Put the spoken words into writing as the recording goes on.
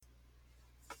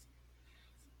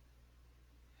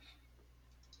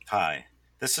Hi,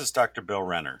 this is Dr. Bill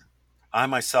Renner. I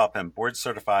myself am board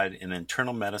certified in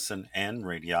internal medicine and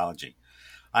radiology.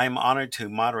 I am honored to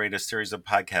moderate a series of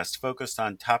podcasts focused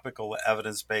on topical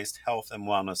evidence based health and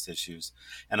wellness issues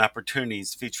and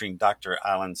opportunities featuring Dr.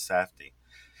 Alan Safdie.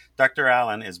 Dr.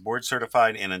 Allen is board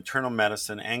certified in internal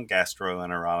medicine and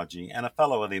gastroenterology and a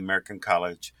fellow of the American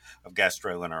College of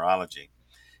Gastroenterology.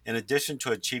 In addition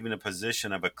to achieving a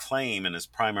position of acclaim in his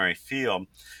primary field,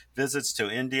 visits to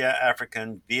India,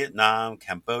 Africa, Vietnam,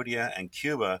 Cambodia, and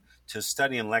Cuba to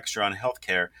study and lecture on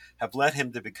healthcare have led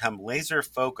him to become laser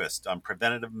focused on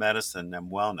preventative medicine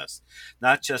and wellness,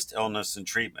 not just illness and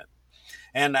treatment.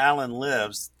 And Allen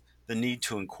lives the need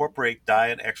to incorporate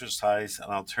diet, exercise,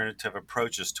 and alternative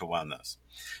approaches to wellness.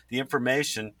 The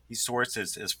information he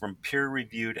sources is from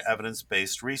peer-reviewed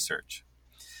evidence-based research.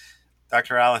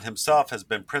 Dr. Allen himself has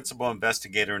been principal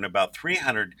investigator in about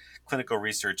 300 clinical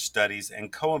research studies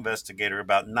and co-investigator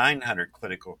about 900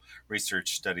 clinical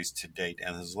research studies to date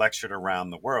and has lectured around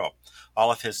the world.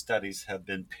 All of his studies have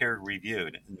been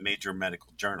peer-reviewed in major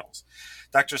medical journals.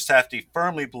 Dr. Safdie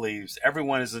firmly believes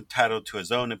everyone is entitled to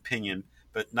his own opinion,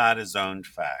 but not his own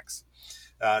facts.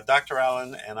 Dr.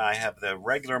 Allen and I have the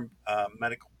regular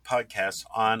medical podcasts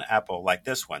on Apple like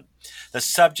this one. The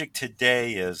subject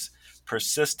today is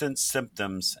persistent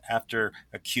symptoms after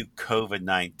acute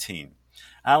COVID-19.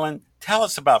 Alan, tell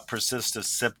us about persistent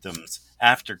symptoms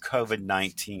after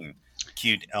COVID-19,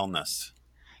 acute illness.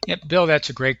 Yeah, Bill, that's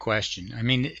a great question. I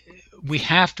mean, we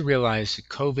have to realize that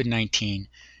COVID-19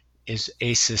 is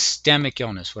a systemic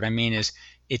illness. What I mean is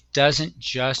it doesn't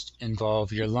just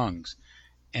involve your lungs.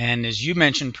 And as you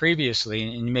mentioned previously,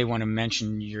 and you may want to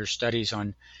mention your studies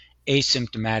on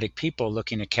asymptomatic people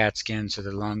looking at CAT scans of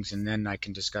their lungs, and then I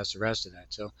can discuss the rest of that.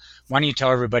 So why don't you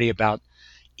tell everybody about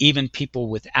even people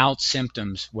without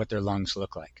symptoms, what their lungs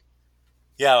look like?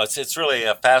 Yeah, it's really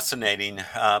fascinating.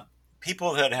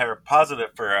 People that are positive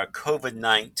for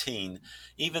COVID-19,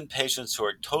 even patients who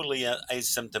are totally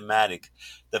asymptomatic,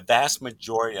 the vast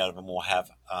majority of them will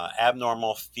have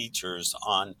abnormal features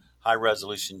on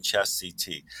high-resolution chest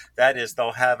CT. That is,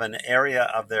 they'll have an area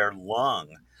of their lung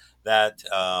that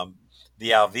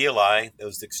the alveoli,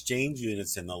 those exchange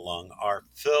units in the lung, are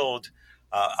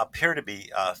appear to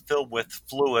be filled with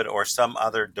fluid or some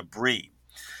other debris.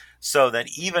 So that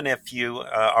even if you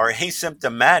are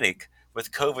asymptomatic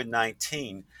with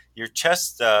COVID-19,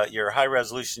 your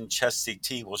high-resolution chest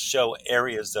CT will show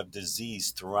areas of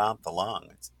disease throughout the lung.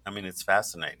 It's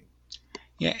fascinating.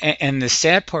 Yeah, and the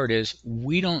sad part is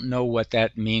we don't know what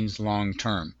that means long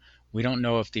term. We don't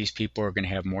know if these people are going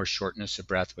to have more shortness of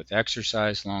breath with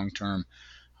exercise long term.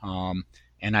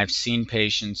 And I've seen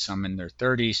patients, some in their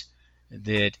 30s,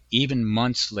 that even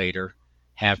months later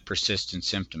have persistent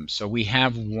symptoms. So we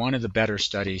have one of the better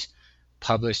studies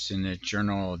published in the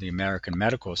Journal of the American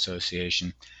Medical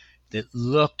Association that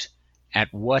looked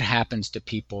at what happens to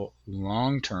people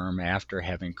long term after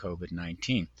having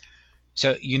COVID-19.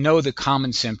 So you know the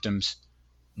common symptoms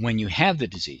when you have the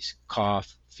disease: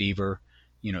 cough, fever,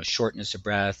 shortness of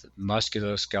breath,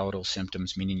 musculoskeletal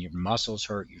symptoms, meaning your muscles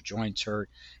hurt, your joints hurt,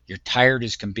 you're tired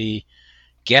as can be.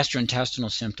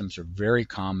 Gastrointestinal symptoms are very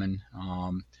common.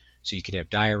 So you could have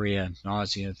diarrhea,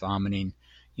 nausea, vomiting,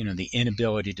 the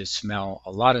inability to smell,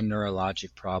 a lot of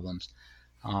neurologic problems,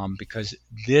 because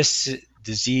this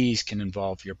disease can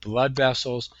involve your blood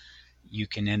vessels. You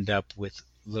can end up with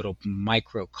little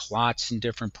micro clots in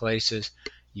different places.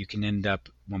 You can end up,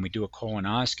 when we do a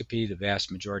colonoscopy, the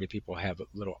vast majority of people have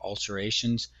little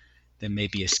ulcerations that may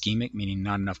be ischemic, meaning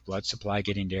not enough blood supply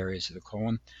getting to areas of the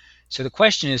colon. So the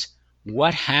question is,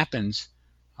 what happens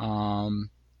to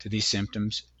these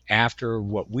symptoms after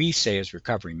what we say is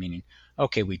recovery, meaning,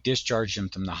 okay, we discharged them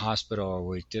from the hospital or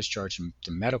we discharged them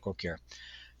to medical care.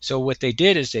 So what they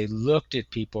did is they looked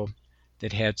at people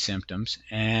that had symptoms,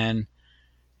 and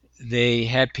they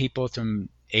had people from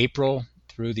April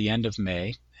through the end of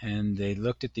May, and they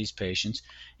looked at these patients.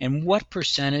 And what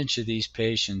percentage of these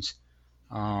patients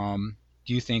do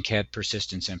you think had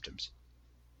persistent symptoms?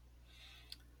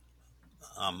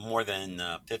 More than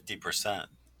 50%.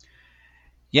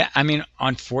 Yeah,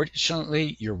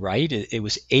 unfortunately, you're right. It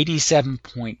was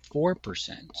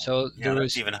 87.4%. So yeah,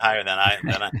 that's even higher than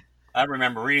I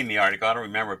remember reading the article. I don't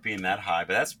remember it being that high,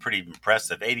 but that's pretty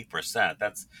impressive. 80%.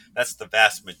 That's the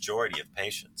vast majority of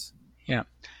patients. Yeah.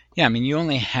 Yeah, you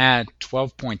only had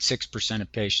 12.6%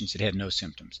 of patients that had no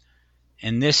symptoms.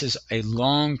 And this is a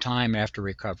long time after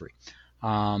recovery.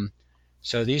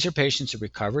 So these are patients who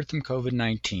recovered from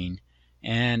COVID-19,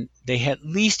 and they at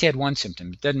least had one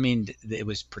symptom. It doesn't mean that it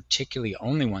was particularly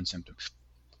only one symptom.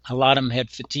 A lot of them had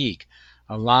fatigue.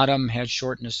 A lot of them had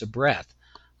shortness of breath.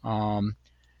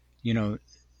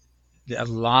 A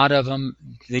lot of them,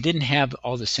 they didn't have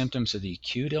all the symptoms of the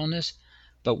acute illness,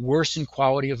 but worsened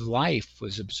quality of life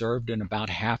was observed in about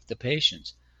half the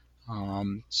patients.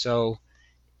 So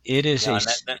it is Yeah,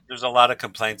 a and there's a lot of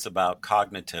complaints about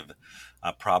cognitive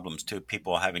problems too.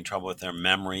 People having trouble with their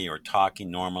memory or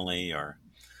talking normally or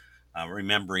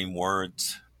remembering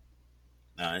words,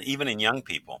 even in young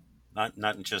people,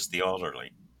 not just the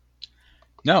elderly.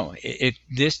 no.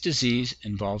 This disease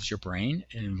involves your brain.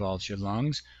 It involves your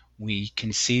lungs. We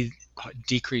can see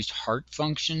decreased heart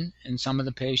function in some of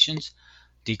the patients,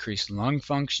 decreased lung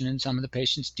function in some of the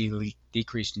patients,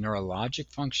 decreased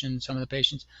neurologic function in some of the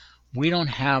patients. We don't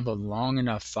have a long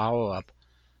enough follow up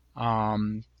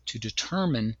to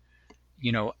determine,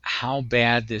 how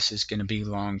bad this is going to be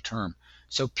long term.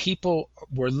 So people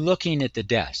were looking at the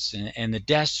deaths, and the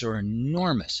deaths are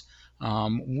enormous,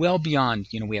 well beyond.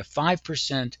 We have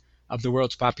 5% of the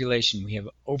world's population. We have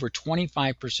over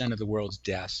 25% of the world's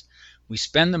deaths. We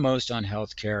spend the most on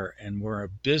healthcare, and we're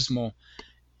abysmal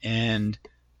in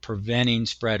preventing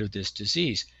spread of this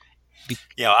disease.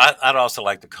 Yeah, I'd also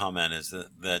like to comment is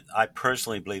that I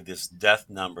personally believe these death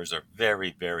numbers are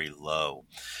very, very low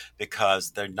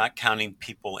because they're not counting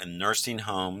people in nursing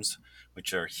homes,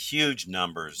 which are huge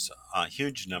numbers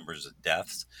of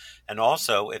deaths. And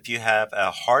also, if you have a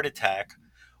heart attack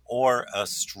or a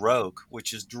stroke,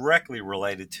 which is directly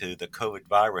related to the COVID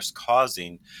virus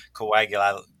causing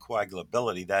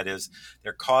coagulability, that is,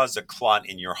 there cause a clot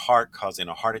in your heart causing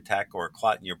a heart attack or a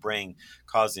clot in your brain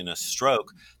causing a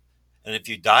stroke, and if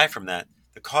you die from that,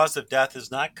 the cause of death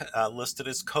is not listed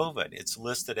as COVID. It's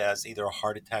listed as either a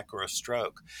heart attack or a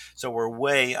stroke. So we're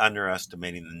way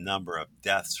underestimating the number of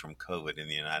deaths from COVID in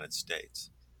the United States.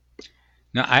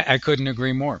 No, I couldn't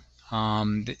agree more.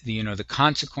 The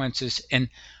consequences, and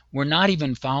we're not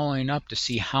even following up to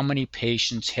see how many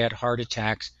patients had heart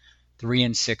attacks 3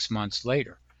 and 6 months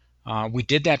later. We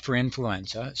did that for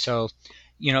influenza. So,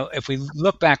 if we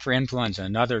look back for influenza,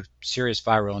 another serious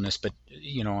viral illness, but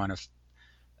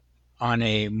on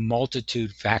a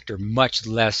multitude factor, much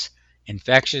less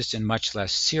infectious and much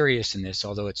less serious in this,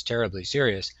 although it's terribly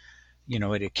serious.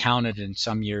 It accounted in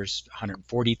some years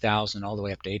 140,000 all the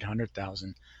way up to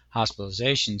 800,000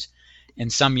 hospitalizations, in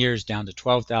some years down to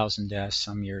 12,000 deaths,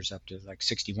 some years up to like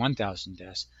 61,000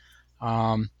 deaths.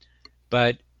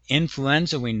 But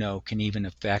influenza, we know, can even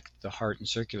affect the heart and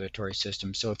circulatory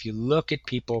system. So if you look at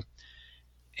people,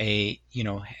 a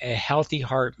healthy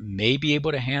heart may be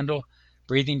able to handle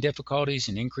breathing difficulties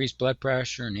and increased blood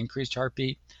pressure and increased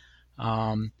heartbeat.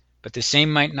 But the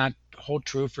same might not hold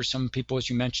true for some people, as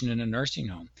you mentioned, in a nursing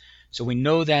home. So we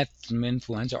know that from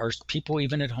influenza are people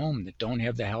even at home that don't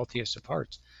have the healthiest of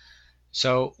hearts.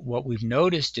 So what we've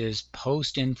noticed is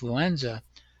post-influenza,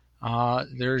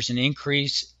 there's an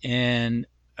increase in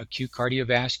acute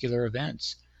cardiovascular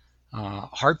events,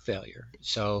 heart failure.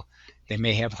 So they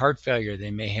may have heart failure,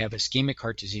 they may have ischemic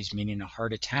heart disease, meaning a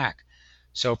heart attack.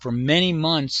 So for many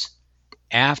months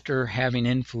after having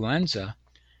influenza,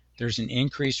 there's an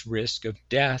increased risk of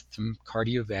death from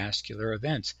cardiovascular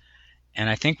events. And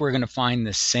I think we're going to find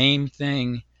the same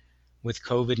thing with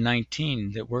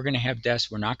COVID-19, that we're going to have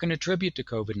deaths we're not going to attribute to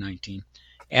COVID-19,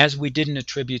 as we didn't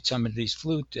attribute some of these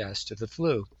flu deaths to the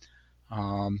flu,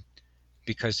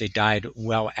 because they died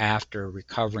well after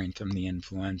recovering from the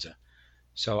influenza.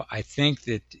 So I think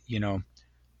that,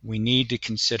 we need to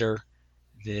consider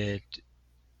that,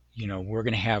 we're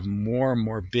going to have more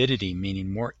morbidity,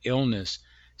 meaning more illness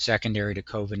secondary to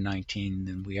COVID-19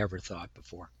 than we ever thought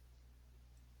before.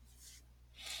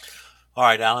 All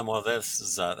right, Alan. Well,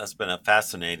 that's been a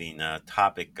fascinating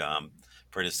topic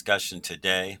for discussion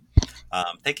today.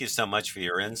 Thank you so much for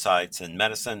your insights in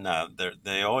medicine.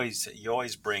 You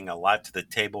always bring a lot to the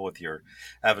table with your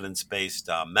evidence-based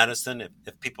medicine.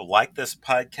 If people like this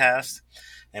podcast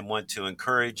and want to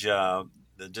encourage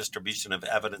the distribution of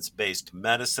evidence-based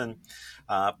medicine,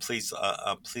 please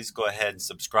go ahead and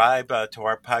subscribe to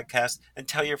our podcast and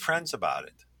tell your friends about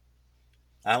it.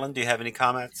 Alan, do you have any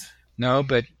comments? No,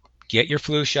 but get your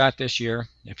flu shot this year.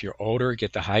 If you're older,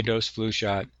 get the high-dose flu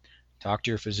shot. Talk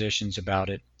to your physicians about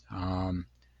it.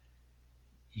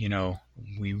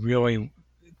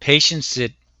 Patients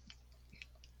that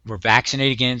were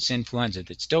vaccinated against influenza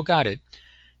that still got it,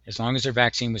 as long as their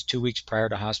vaccine was 2 weeks prior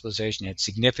to hospitalization, had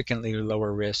significantly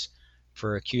lower risk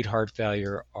for acute heart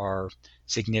failure or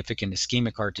significant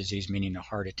ischemic heart disease, meaning a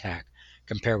heart attack,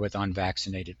 compared with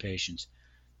unvaccinated patients.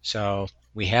 So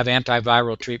we have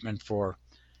antiviral treatment for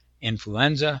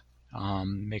influenza.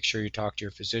 Make sure you talk to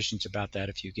your physicians about that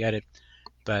if you get it.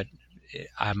 But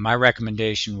my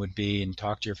recommendation would be, and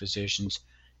talk to your physicians,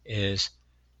 is,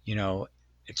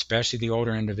 especially the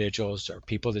older individuals or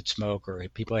people that smoke or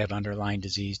people who have underlying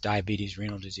disease, diabetes,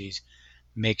 renal disease,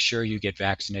 make sure you get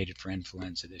vaccinated for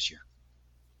influenza this year.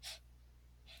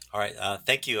 All right.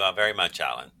 Thank you very much,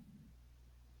 Alan.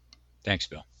 Thanks,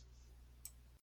 Bill.